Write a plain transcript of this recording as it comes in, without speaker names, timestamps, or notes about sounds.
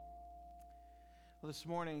Well, this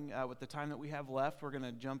morning, with the time that we have left, we're going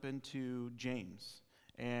to jump into James.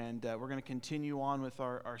 And we're going to continue on with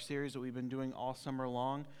our series that we've been doing all summer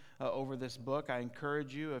long over this book. I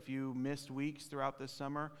encourage you, if you missed weeks throughout this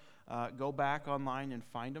summer, go back online and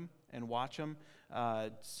find them and watch them.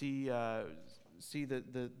 See the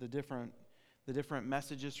different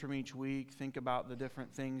messages from each week. Think about the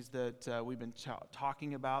different things that we've been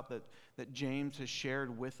talking about that James has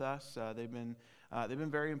shared with us. They've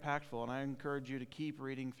been very impactful, and I encourage you to keep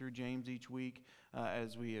reading through James each week.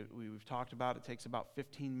 As we've talked about, it takes about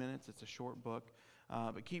 15 minutes. It's a short book,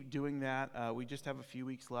 but keep doing that. We just have a few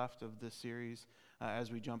weeks left of this series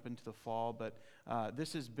as we jump into the fall. But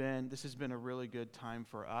this has been a really good time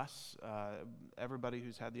for us. Everybody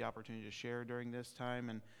who's had the opportunity to share during this time,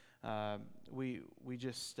 and we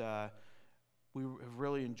have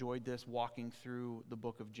really enjoyed this, walking through the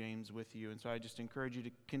book of James with you. And so I just encourage you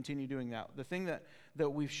to continue doing that. The thing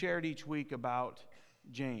that we've shared each week about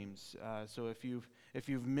James, so if you've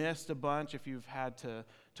missed a bunch, if you've had to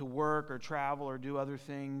work or travel or do other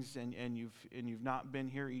things and you've not been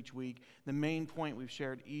here each week, the main point we've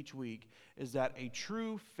shared each week is that a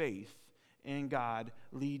true faith in God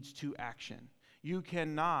leads to action. You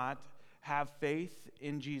cannot have faith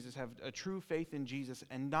in Jesus, have a true faith in Jesus,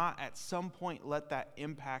 and not at some point let that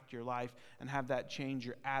impact your life and have that change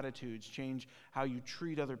your attitudes, change how you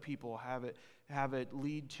treat other people, have it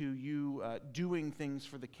lead to you doing things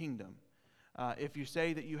for the kingdom. If you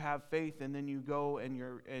say that you have faith and then you go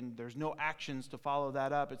and there's no actions to follow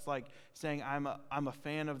that up, it's like saying I'm a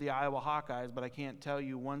fan of the Iowa Hawkeyes, but I can't tell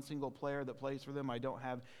you one single player that plays for them. I don't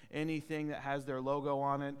have anything that has their logo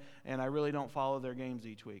on it, and I really don't follow their games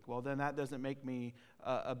each week. Well, then that doesn't make me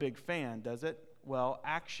a big fan, does it? Well,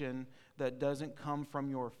 action that doesn't come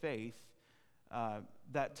from your faith,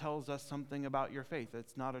 that tells us something about your faith.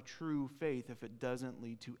 It's not a true faith if it doesn't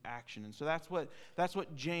lead to action. And so that's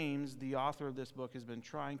what James, the author of this book, has been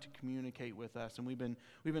trying to communicate with us, and we've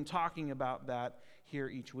been talking about that here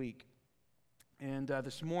each week. And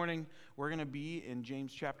this morning we're going to be in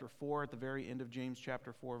James chapter 4, at the very end of James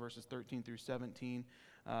chapter 4, verses 13 through 17,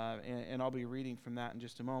 and I'll be reading from that in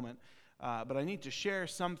just a moment. But I need to share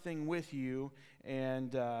something with you,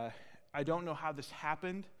 and I don't know how this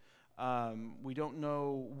happened. We don't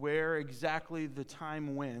know where exactly the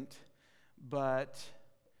time went, but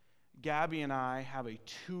Gabby and I have a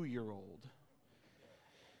 2-year-old.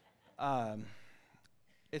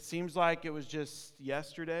 It seems like it was just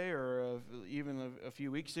yesterday or even a few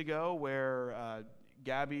weeks ago where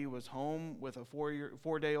Gabby was home with a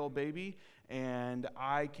 4-day-old baby, and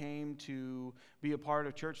I came to be a part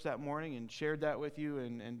of church that morning and shared that with you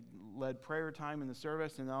and led prayer time in the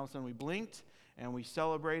service, and all of a sudden we blinked, and we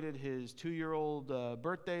celebrated his 2-year-old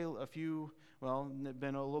birthday it's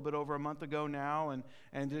been a little bit over a month ago now,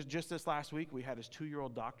 and just this last week we had his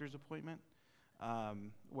 2-year-old doctor's appointment,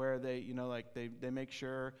 where they make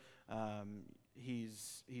sure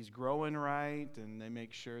he's growing right, and they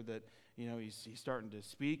make sure that he's starting to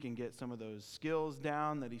speak and get some of those skills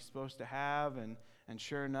down that he's supposed to have, and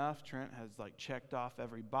sure enough, Trent has checked off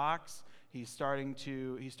every box. He's starting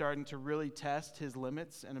to really test his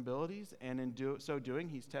limits and abilities, and in so doing,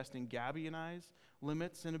 he's testing Gabby and I's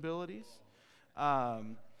limits and abilities.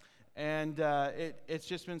 It's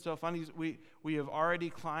just been so fun. We have already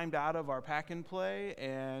climbed out of our pack and play,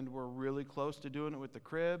 and we're really close to doing it with the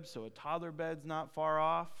crib, so a toddler bed's not far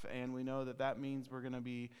off, and we know that means we're going to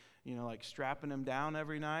be strapping him down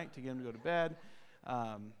every night to get him to go to bed.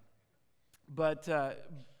 But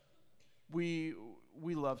we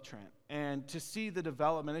love Trent, and to see the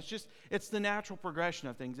development, it's the natural progression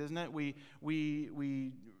of things, isn't it?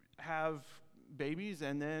 We have babies,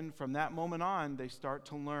 and then from that moment on, they start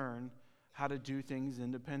to learn how to do things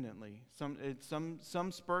independently.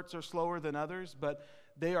 Some spurts are slower than others, but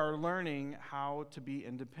they are learning how to be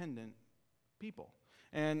independent people.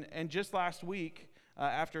 And just last week,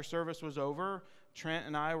 after service was over, Trent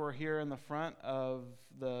and I were here in the front of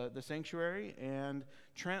the sanctuary, and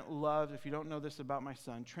Trent loves, if you don't know this about my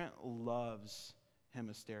son, Trent loves him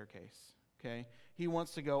a staircase, okay? He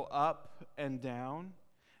wants to go up and down,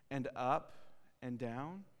 and up and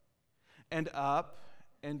down, and up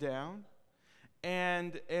and down.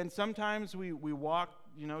 And sometimes we walk,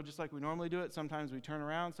 just like we normally do it. Sometimes we turn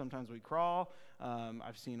around, sometimes we crawl.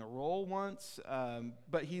 I've seen a roll once,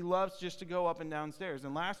 but he loves just to go up and down stairs.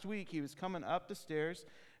 And last week he was coming up the stairs,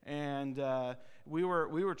 and we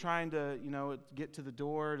were trying to get to the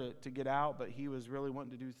door to get out, but he was really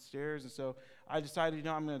wanting to do the stairs. And so I decided,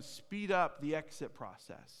 I'm going to speed up the exit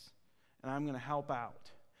process, and I'm going to help out.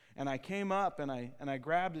 And I came up and I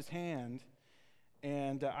grabbed his hand,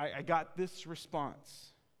 and I got this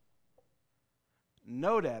response: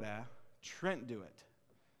 No, Dada, Trent do it.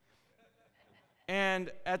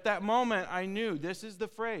 And at that moment, I knew this is the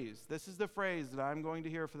phrase. This is the phrase that I'm going to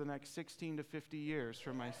hear for the next 16 to 50 years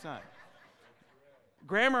from my son.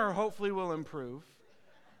 Grammar hopefully will improve,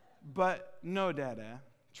 but no, Dada,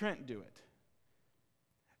 Trent do it.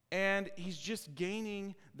 And he's just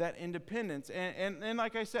gaining that independence. And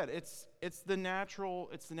like I said, it's the natural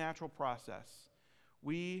process.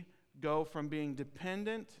 We go from being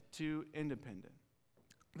dependent to independent.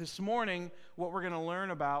 This morning, what we're going to learn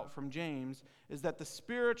about from James is that the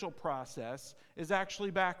spiritual process is actually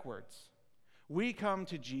backwards. We come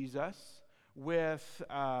to Jesus with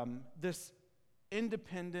this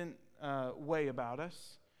independent way about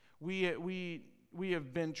us. We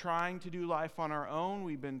have been trying to do life on our own.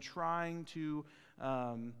 We've been trying to,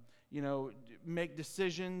 make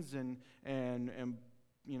decisions and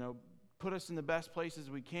put us in the best places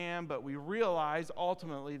we can. But we realize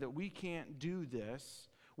ultimately that we can't do this.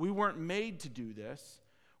 We weren't made to do this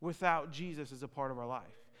without Jesus as a part of our life.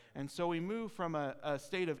 And so we move from a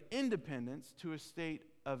state of independence to a state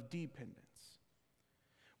of dependence.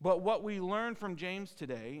 But what we learn from James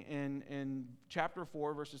today in chapter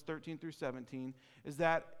 4, verses 13 through 17, is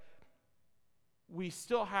that we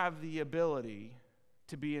still have the ability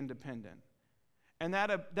to be independent. And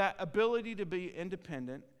that ability to be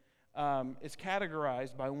independent is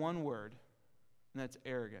categorized by one word, and that's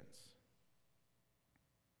arrogance.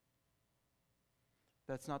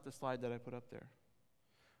 That's not the slide that I put up there.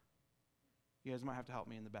 You guys might have to help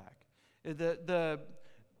me in the back.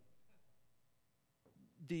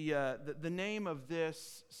 The name of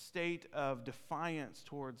this state of defiance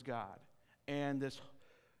towards God and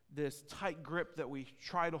this tight grip that we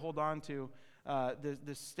try to hold on to,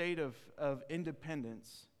 this state of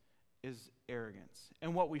independence is arrogance.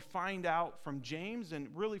 And what we find out from James and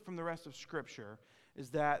really from the rest of Scripture is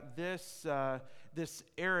that this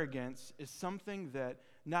arrogance is something that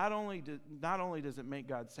not only does it make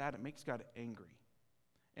God sad, it makes God angry.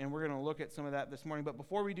 And we're going to look at some of that this morning. But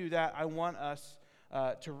before we do that, I want us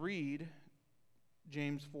to read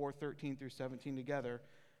James 4, 13 through 17 together,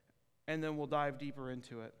 and then we'll dive deeper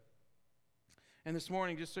into it. And this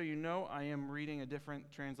morning, just so you know, I am reading a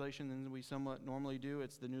different translation than we somewhat normally do.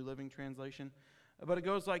 It's the New Living Translation. But it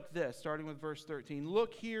goes like this, starting with verse 13.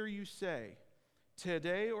 Look here, you say,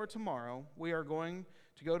 today or tomorrow we are going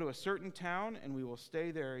to go to a certain town, and we will stay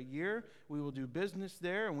there a year. We will do business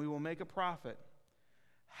there, and we will make a profit.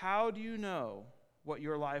 How do you know what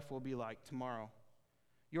your life will be like tomorrow?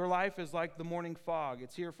 Your life is like the morning fog.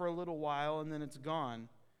 It's here for a little while, and then it's gone.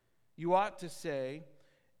 You ought to say,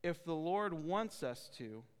 if the Lord wants us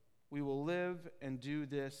to, we will live and do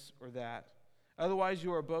this or that. Otherwise,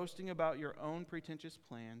 you are boasting about your own pretentious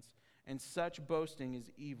plans, and such boasting is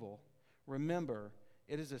evil. Remember,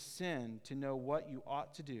 it is a sin to know what you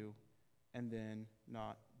ought to do and then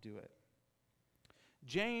not do it.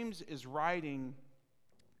 James is writing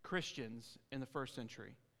Christians in the first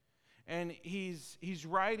century. And he's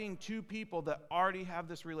writing to people that already have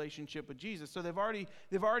this relationship with Jesus. So they've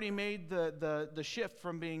already made the shift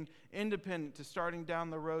from being independent to starting down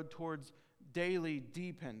the road towards daily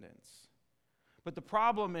dependence. But the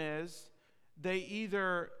problem is they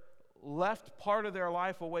either left part of their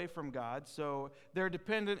life away from God, so they're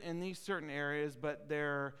dependent in these certain areas, but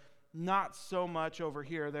they're not so much over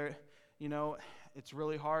here. It's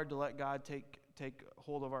really hard to let God take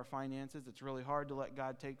hold of our finances. It's really hard to let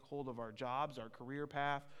God take hold of our jobs, our career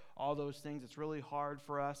path, all those things. It's really hard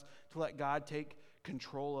for us to let God take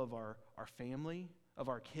control of our family, of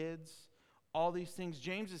our kids, all these things.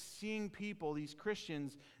 James is seeing people, these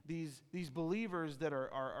Christians, these believers that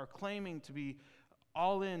are claiming to be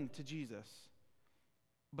all in to Jesus,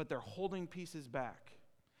 but they're holding pieces back.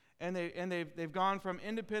 And they've gone from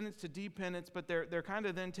independence to dependence, but they're kind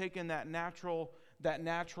of then taking that natural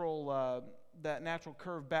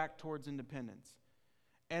curve back towards independence.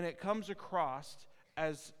 And it comes across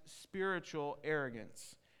as spiritual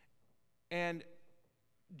arrogance. And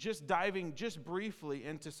just diving just briefly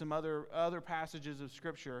into some other passages of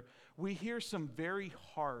Scripture, we hear some very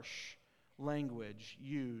harsh language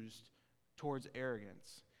used towards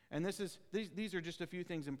arrogance. And these are just a few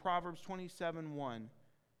things. In Proverbs 27:1,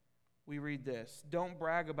 we read this: "Don't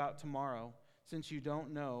brag about tomorrow, since you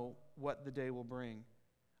don't know what the day will bring."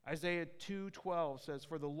 Isaiah 2:12 says,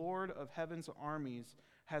 "For the Lord of heaven's armies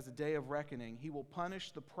has a day of reckoning. He will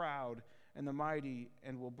punish the proud and the mighty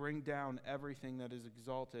and will bring down everything that is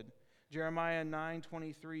exalted." Jeremiah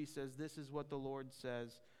 9:23 says, "This is what the Lord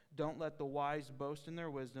says, don't let the wise boast in their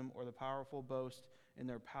wisdom, or the powerful boast in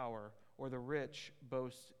their power, or the rich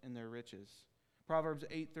boast in their riches." Proverbs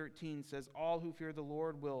 8:13 says, "All who fear the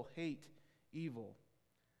Lord will hate evil.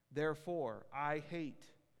 Therefore, I hate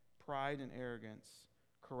pride and arrogance,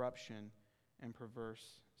 corruption, and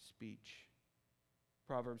perverse speech.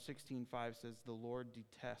 Proverbs 16:5 says, the Lord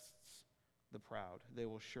detests the proud. They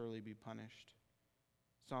will surely be punished.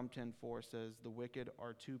 Psalm 10:4 says, the wicked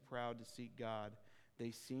are too proud to seek God.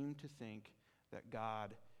 They seem to think that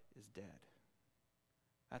God is dead.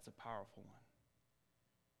 That's a powerful one.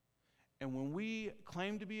 And when we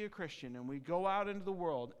claim to be a Christian and we go out into the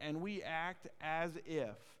world and we act as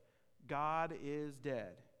if God is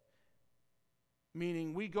dead,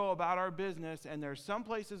 meaning we go about our business and there's some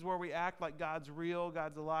places where we act like God's real,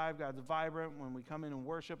 God's alive, God's vibrant, when we come in and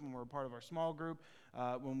worship and we're a part of our small group,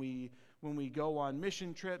 when we go on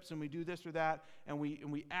mission trips and we do this or that, and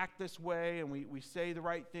we act this way and we say the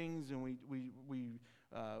right things and we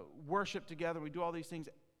worship together, we do all these things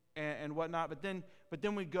and whatnot, but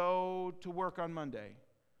then we go to work on Monday,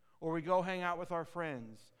 or we go hang out with our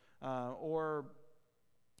friends, or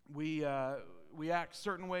we act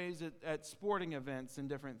certain ways at sporting events and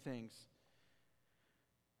different things.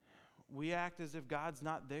 We act as if God's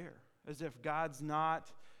not there, as if God's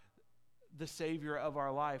not the Savior of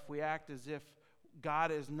our life. We act as if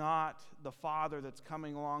God is not the Father that's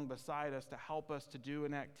coming along beside us to help us to do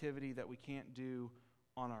an activity that we can't do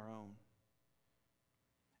on our own.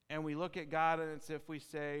 And we look at God and it's as if we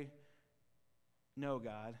say, no,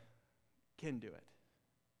 God can do it.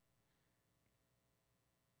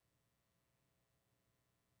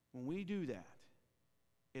 When we do that,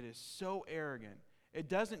 it is so arrogant. It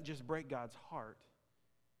doesn't just break God's heart.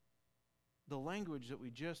 The language that we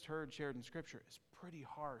just heard shared in Scripture is pretty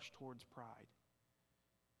harsh towards pride.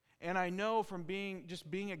 And I know from being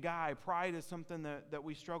a guy, pride is something that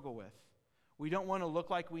we struggle with. We don't want to look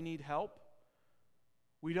like we need help.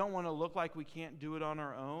 We don't want to look like we can't do it on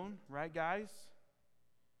our own, right, guys?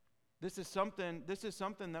 This is something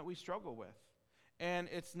that we struggle with. And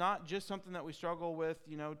it's not just something that we struggle with,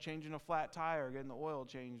 changing a flat tire, getting the oil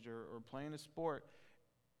changed, or playing a sport.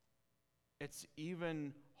 It's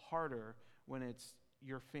even harder when it's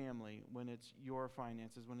your family, when it's your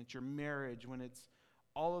finances, when it's your marriage, when it's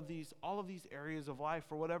all of these areas of life.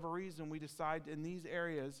 For whatever reason, we decide in these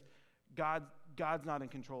areas, God's not in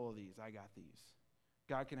control of these. I got these.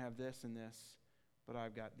 God can have this and this, but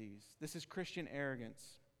I've got these. This is Christian arrogance.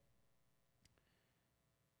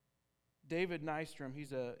 David Nystrom,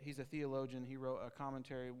 he's a theologian. He wrote a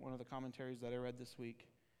commentary, one of the commentaries that I read this week.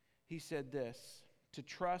 He said this: to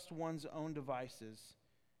trust one's own devices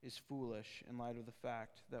is foolish in light of the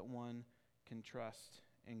fact that one can trust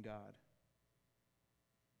in God.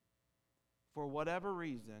 For whatever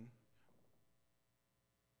reason,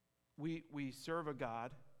 we serve a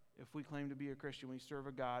God. If we claim to be a Christian, we serve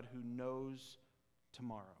a God who knows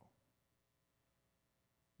tomorrow.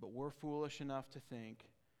 But we're foolish enough to think,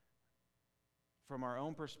 from our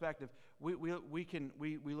own perspective, we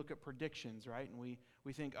look at predictions, right? And we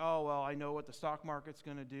think, oh, well, I know what the stock market's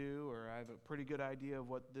going to do, or I have a pretty good idea of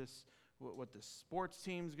what the sports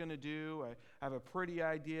team's going to do. I have a pretty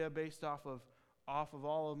idea based off of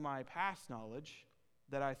all of my past knowledge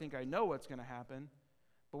that I think I know what's going to happen.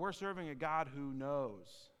 But we're serving a God who knows,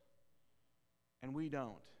 and we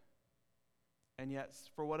don't. And yet,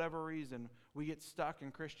 for whatever reason, we get stuck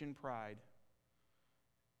in Christian pride,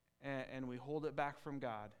 and we hold it back from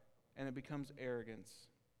God, and it becomes arrogance.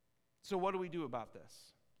 So what do we do about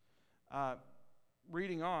this?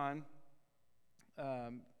 Reading on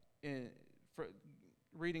in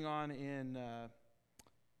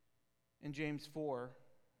James 4,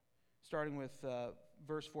 starting with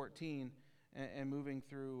verse 14 and moving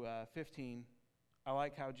through 15, I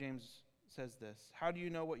like how James says this. How do you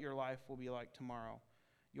know what your life will be like tomorrow?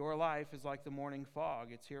 Your life is like the morning fog.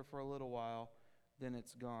 It's here for a little while, then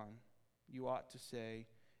it's gone. You ought to say,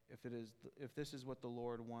 if this is what the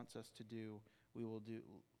Lord wants us to do, we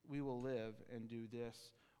will live and do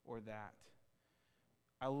this or that.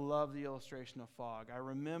 I love the illustration of fog. I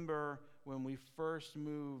remember when we first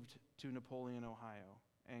moved to Napoleon, Ohio,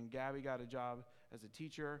 and Gabby got a job as a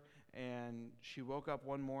teacher, and she woke up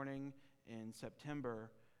one morning in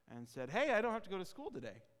September and said, "Hey, I don't have to go to school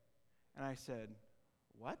today." And I said,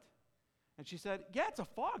 "What?" And she said, "Yeah, it's a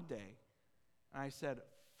fog day." And I said,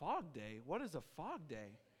 "Fog day? What is a fog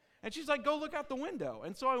day?" And she's like, "Go look out the window."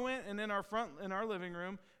 And so I went, and in our living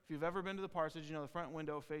room, if you've ever been to the parsonage, the front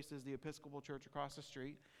window faces the Episcopal Church across the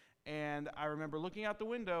street. And I remember looking out the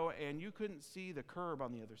window, and you couldn't see the curb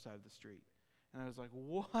on the other side of the street. And I was like,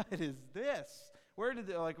 "What is this? Where did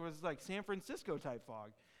it was like San Francisco type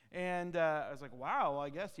fog?" And I was like, "Wow, well, I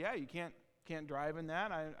guess you can't drive in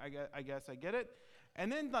that. I guess I get it."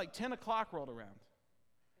 And then 10 o'clock rolled around.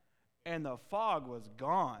 And the fog was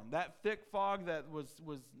gone. That thick fog that was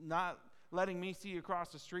not letting me see across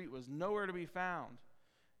the street was nowhere to be found.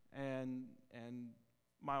 And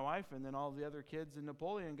my wife and then all the other kids in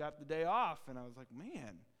Napoleon got the day off. And I was like,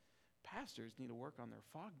 man, pastors need to work on their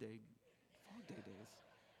fog day days.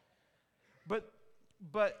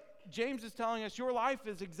 But James is telling us your life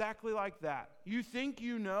is exactly like that. You think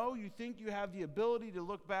you know, you think you have the ability to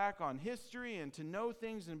look back on history and to know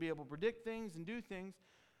things and be able to predict things and do things,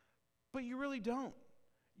 but you really don't.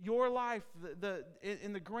 Your life,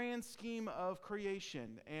 in the grand scheme of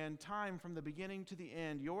creation and time from the beginning to the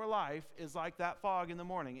end, your life is like that fog in the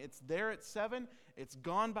morning. It's there at 7, it's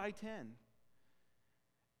gone by 10.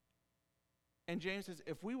 And James says,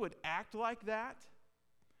 if we would act like that,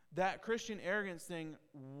 that Christian arrogance thing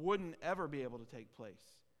wouldn't ever be able to take place.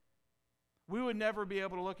 We would never be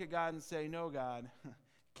able to look at God and say, no, God,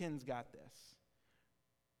 Ken's got this.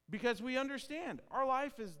 Because we understand our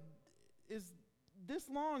life is this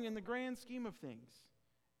long in the grand scheme of things.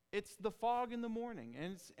 It's the fog in the morning,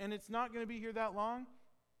 and it's not going to be here that long.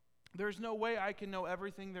 There's no way I can know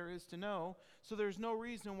everything there is to know, so there's no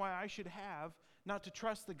reason why I should have not to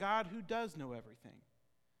trust the God who does know everything.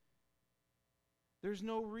 There's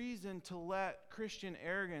no reason to let Christian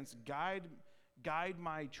arrogance guide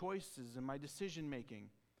my choices and my decision making.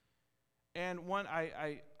 And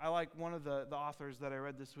I like one of the authors that I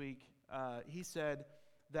read this week. He said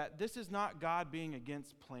that this is not God being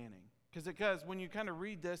against planning. Because when you kind of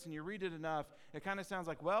read this and you read it enough, it kind of sounds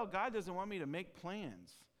like, well, God doesn't want me to make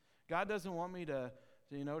plans. God doesn't want me to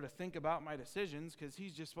think about my decisions because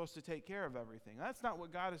he's just supposed to take care of everything. That's not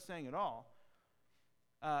what God is saying at all.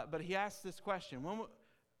 But he asks this question,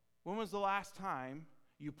 when was the last time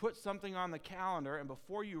you put something on the calendar and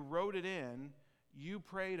before you wrote it in, you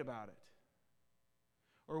prayed about it?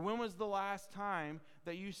 Or when was the last time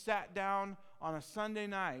that you sat down on a Sunday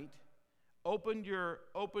night, opened your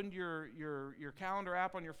calendar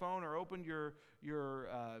app on your phone, or opened your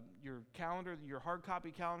calendar, your hard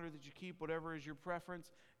copy calendar that you keep, whatever is your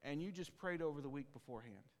preference, and you just prayed over the week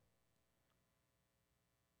beforehand?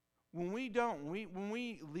 When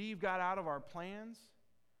we leave God out of our plans,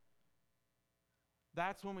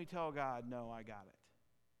 that's when we tell God, no, I got it.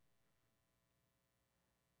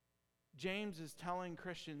 James is telling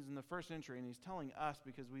Christians in the first century, and he's telling us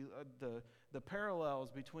because the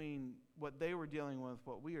parallels between what they were dealing with,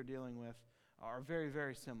 what we are dealing with, are very,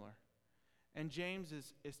 very similar. And James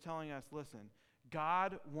is telling us, listen,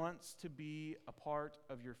 God wants to be a part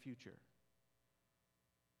of your future.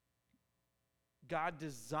 God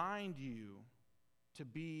designed you to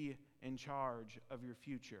be in charge of your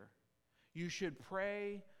future. You should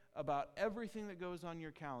pray about everything that goes on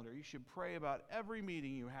your calendar. You should pray about every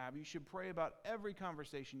meeting you have. You should pray about every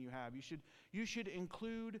conversation you have. You should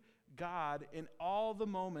include God in all the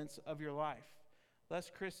moments of your life.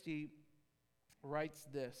 Les Christie writes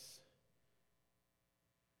this: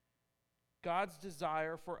 God's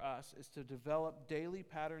desire for us is to develop daily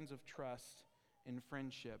patterns of trust in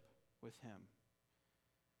friendship with him.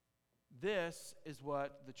 This is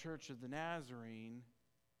what the Church of the Nazarene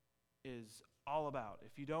is all about.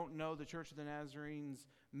 If you don't know the Church of the Nazarene's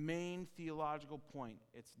main theological point,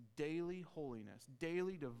 it's daily holiness,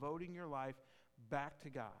 daily devoting your life back to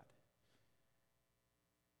God.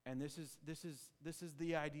 And this is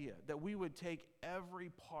the idea, that we would take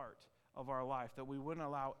every part of our life, that we wouldn't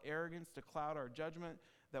allow arrogance to cloud our judgment,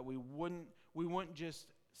 that we wouldn't just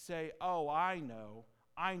say, oh, I know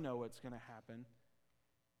what's going to happen.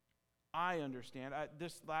 I understand.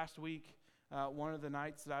 This last week, one of the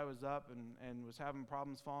nights that I was up and was having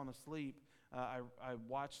problems falling asleep, I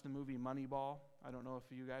watched the movie Moneyball. I don't know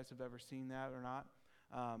if you guys have ever seen that or not,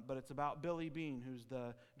 but it's about Billy Beane, who's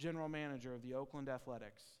the general manager of the Oakland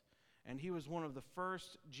Athletics. And he was one of the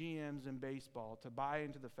first GMs in baseball to buy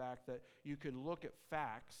into the fact that you could look at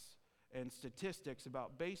facts and statistics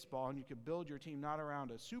about baseball and you could build your team not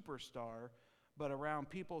around a superstar, but around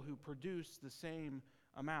people who produce the same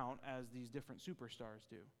amount as these different superstars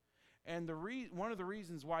do. And one of the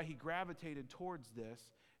reasons why he gravitated towards this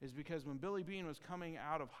is because when Billy Beane was coming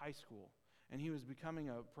out of high school and he was becoming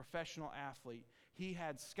a professional athlete, he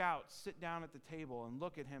had scouts sit down at the table and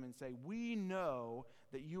look at him and say, we know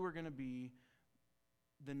that you are going to be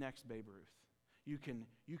the next Babe Ruth. You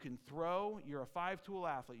can throw, you're a 5-tool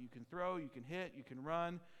athlete. You can throw, you can hit, you can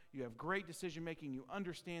run, you have great decision making, you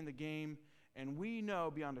understand the game, and we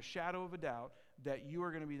know beyond a shadow of a doubt that you are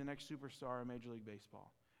going to be the next superstar in Major League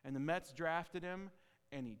Baseball. And the Mets drafted him,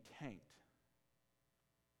 and he tanked.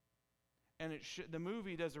 And the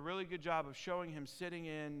movie does a really good job of showing him sitting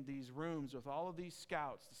in these rooms with all of these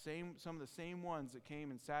scouts, some of the same ones that came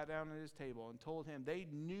and sat down at his table and told him they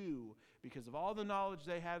knew, because of all the knowledge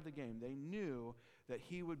they had of the game, they knew that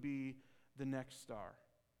he would be the next star.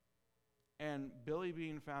 And Billy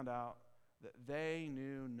Beane found out that they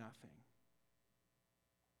knew nothing.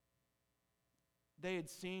 They had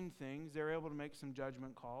seen things. They were able to make some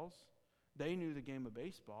judgment calls. They knew the game of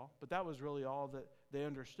baseball, but that was really all that they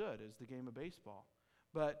understood, is the game of baseball.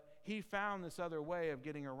 But he found this other way of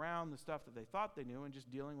getting around the stuff that they thought they knew and just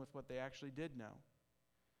dealing with what they actually did know.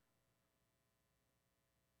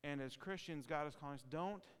 And as Christians, God is calling us,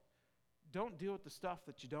 don't deal with the stuff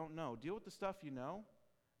that you don't know. Deal with the stuff you know.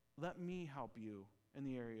 Let me help you in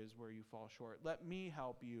the areas where you fall short. Let me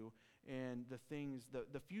help you in the things,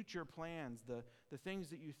 the future plans, the things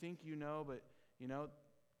that you think you know, but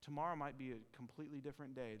tomorrow might be a completely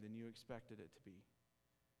different day than you expected it to be.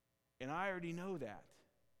 And I already know that.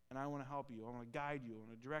 And I want to help you. I want to guide you. I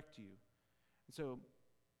want to direct you. And so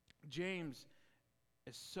James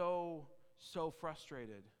is so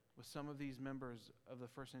frustrated with some of these members of the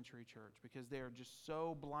first century church because they are just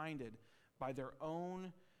so blinded by their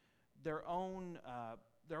own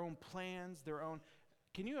plans, their own.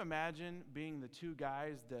 Can you imagine being the two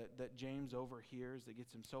guys that James overhears that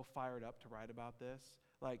gets him so fired up to write about this?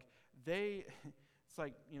 Like it's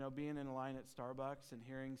like, being in a line at Starbucks and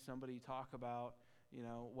hearing somebody talk about,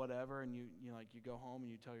 whatever, and you go home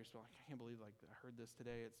and you tell yourself, I can't believe I heard this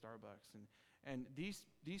today at Starbucks. And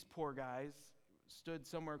these poor guys stood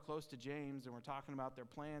somewhere close to James and were talking about their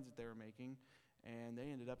plans that they were making, and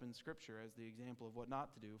they ended up in Scripture as the example of what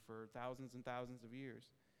not to do for thousands and thousands of years.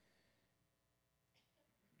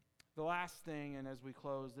 The last thing, and as we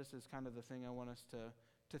close, this is kind of the thing I want us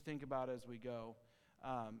to think about as we go.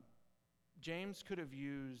 James could have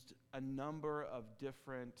used a number of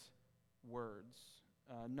different words,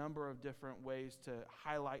 a number of different ways to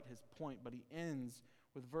highlight his point, but he ends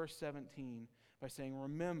with verse 17 by saying,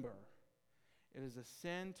 remember, it is a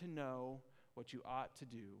sin to know what you ought to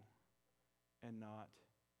do and not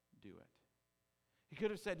do it. He could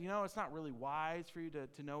have said, it's not really wise for you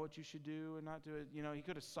to know what you should do and not do it. He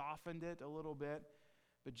could have softened it a little bit,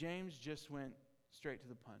 but James just went straight to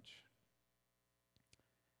the punch.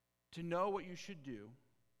 To know what you should do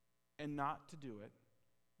and not to do it,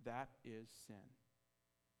 that is sin.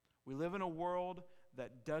 We live in a world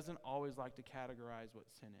that doesn't always like to categorize what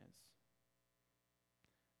sin is.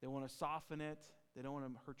 They want to soften it. They don't want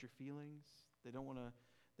to hurt your feelings. They don't want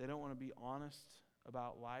to be honest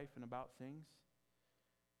about life and about things.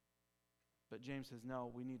 But James says,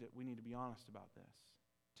 no, we need to be honest about this.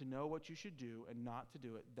 To know what you should do and not to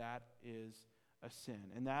do it, that is a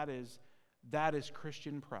sin. And that is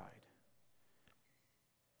Christian pride.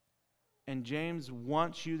 And James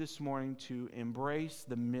wants you this morning to embrace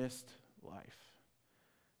the missed life.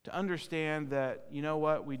 To understand that,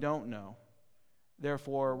 we don't know.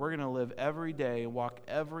 Therefore, we're going to live every day and walk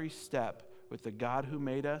every step with the God who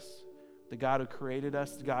made us, the God who created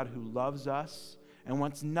us, the God who loves us, and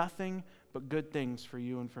wants nothing but good things for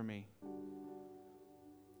you and for me.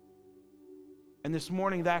 And this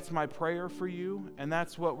morning, that's my prayer for you, and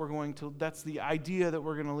that's the idea that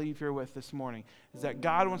we're going to leave here with this morning, is that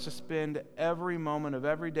God wants to spend every moment of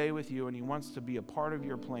every day with you, and He wants to be a part of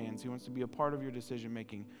your plans. He wants to be a part of your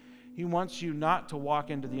decision-making. He wants you not to walk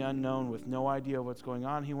into the unknown with no idea of what's going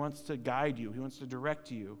on. He wants to guide you. He wants to direct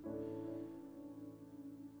you.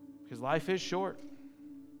 Because life is short.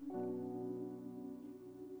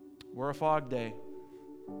 We're a fog day.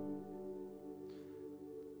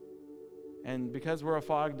 And because we're a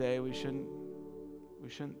fog day, we shouldn't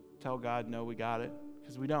tell God, no, we got it,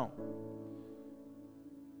 because we don't.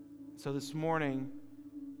 So this morning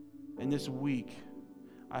and this week,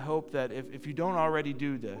 I hope that if you don't already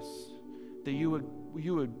do this, that you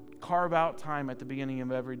would carve out time at the beginning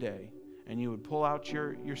of every day, and you would pull out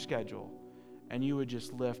your schedule, and you would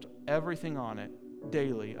just lift everything on it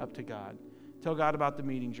daily up to God. Tell God about the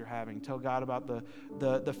meetings you're having. Tell God about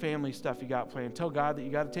the family stuff you got planned. Tell God that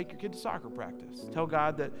you got to take your kid to soccer practice. Tell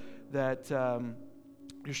God that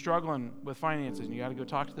you're struggling with finances and you got to go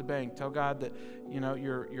talk to the bank. Tell God that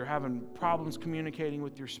you're having problems communicating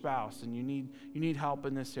with your spouse and you need help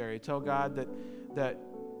in this area. Tell God that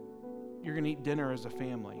you're going to eat dinner as a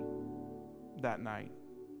family that night.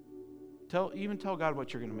 Tell God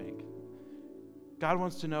what you're going to make. God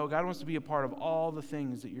wants to know, God wants to be a part of all the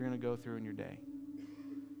things that you're going to go through in your day.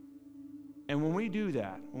 And when we do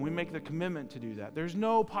that, when we make the commitment to do that, there's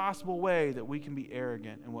no possible way that we can be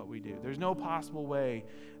arrogant in what we do. There's no possible way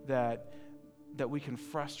that we can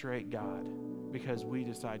frustrate God because we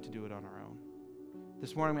decide to do it on our own.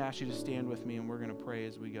 This morning, I'm going to ask you to stand with me, and we're going to pray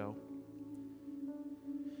as we go.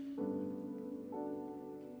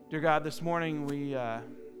 Dear God, this morning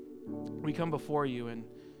we come before you, and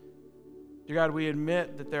dear God, we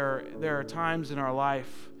admit that there are times in our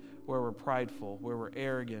life where we're prideful, where we're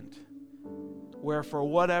arrogant, where for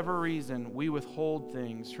whatever reason we withhold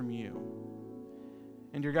things from you.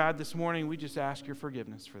 And dear God, this morning we just ask your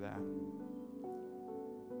forgiveness for that.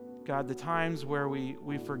 God, the times where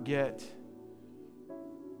we forget,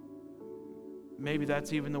 maybe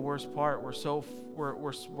that's even the worst part. We're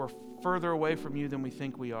further away from you than we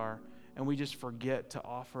think we are, and we just forget to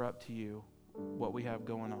offer up to you what we have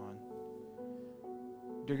going on.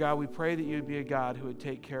 Dear God, we pray that you would be a God who would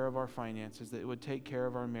take care of our finances, that it would take care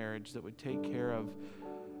of our marriage, that would take care of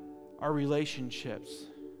our relationships,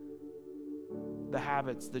 the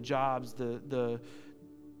habits, the jobs, the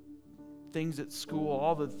things at school,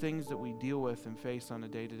 all the things that we deal with and face on a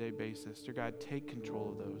day-to-day basis. Dear God, take control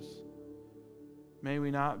of those. May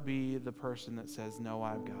we not be the person that says, no,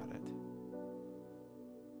 I've got it.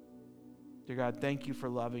 Dear God, thank you for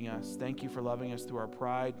loving us. Thank you for loving us through our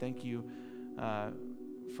pride. Thank you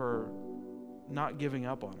for not giving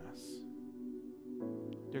up on us.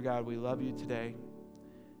 Dear God, we love you today.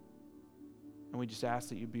 And we just ask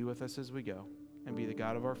that you be with us as we go and be the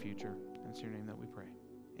God of our future. And it's your name that we pray.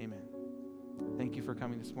 Amen. Thank you for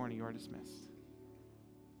coming this morning. You are dismissed.